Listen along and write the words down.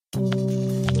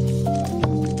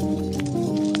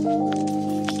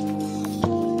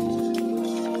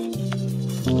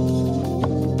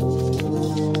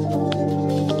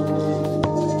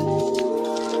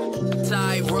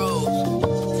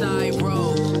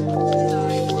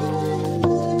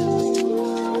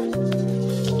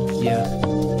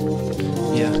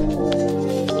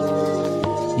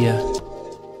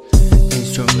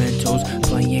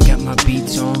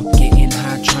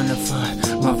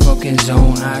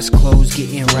eyes closed,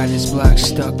 getting writer's block,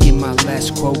 stuck in my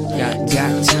last quote. Got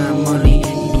time, money,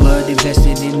 blood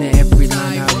invested in every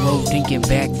line I wrote. Thinking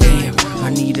back, damn,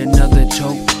 I need another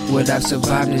tote. What I've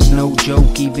survived is no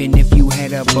joke. Even if you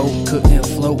had a boat, couldn't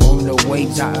float on the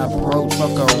waves I approach.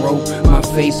 Fuck a rope, my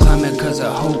face climbing cause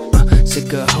of hope.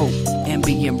 Sick of hope and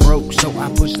being broke, so I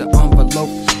push the envelope.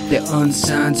 The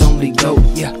unsigned's only go,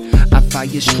 yeah. I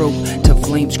fire stroke till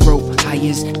flames grow high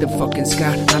as the fucking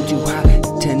sky. I'm too high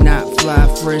to not fly,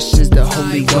 fresh as the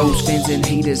Holy Ghost. Fans and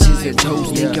haters, here's a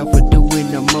toast. Thank y'all for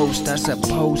doing the most. I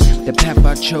suppose the path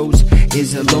I chose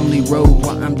is a lonely road.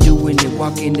 While I'm doing it,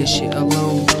 walking this shit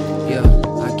alone. Yeah,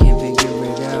 I can't figure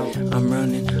it out. I'm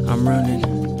running.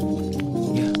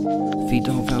 Yeah, feet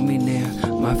don't fail me now.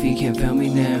 My feet can't fail me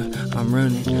now. I'm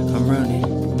running.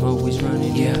 I'm always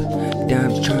running. Yeah,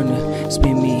 dimes trying to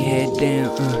spin me head down.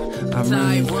 I'm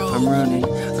running.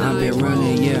 I've been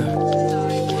running. Yeah,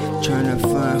 trying to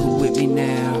find who with me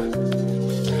now.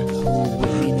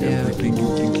 Everything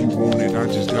you think you want it, I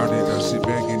just got it. I sit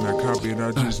back and I copy it.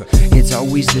 It's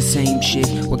always the same shit.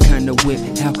 What kind of whip?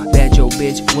 How bad your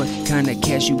bitch? What kind of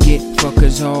cash you get?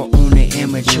 Fuckers all on the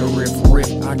amateur rip.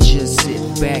 I just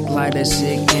sit back, light a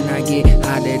cig, and I get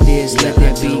out of this. Let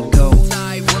that beat go.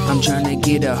 I'm trying to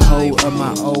get a hold of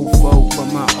my old folk,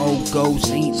 but my old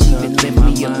ghosts ain't even let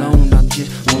me alone. I'm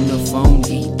just on the phone,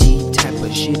 ET type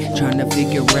of shit, trying to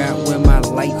figure out where my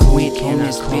life went on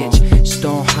this bitch.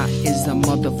 Star hot is a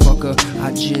motherfucker.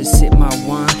 I just sip my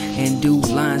wine and do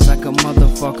lines like a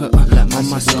motherfucker. On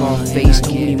my Scarface,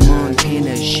 Tony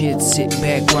Montana shit. Sit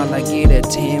back while I get a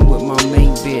 10 with my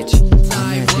main bitch.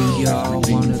 I'm that thing y'all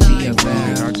wanna be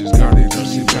about. I just got it. I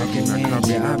sit back and I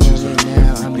copy it. I'm rolling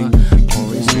now. I'm a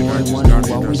one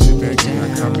who always do the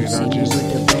town. See me with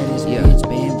the baddest bitch,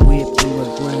 been whipped to the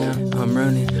ground.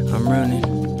 I'm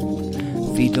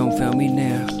running. Feet don't fail me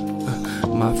now.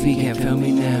 My feet can't fail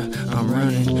me now. I'm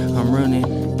running.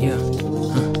 Yeah.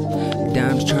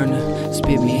 Dimes trying to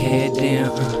spit me head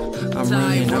down. I'm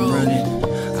running.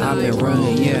 I've been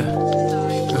running. Yeah.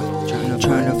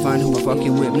 Trying to find who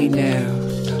fucking with me now.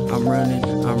 I'm running.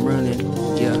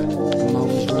 Yeah.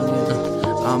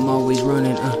 I'm always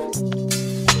running.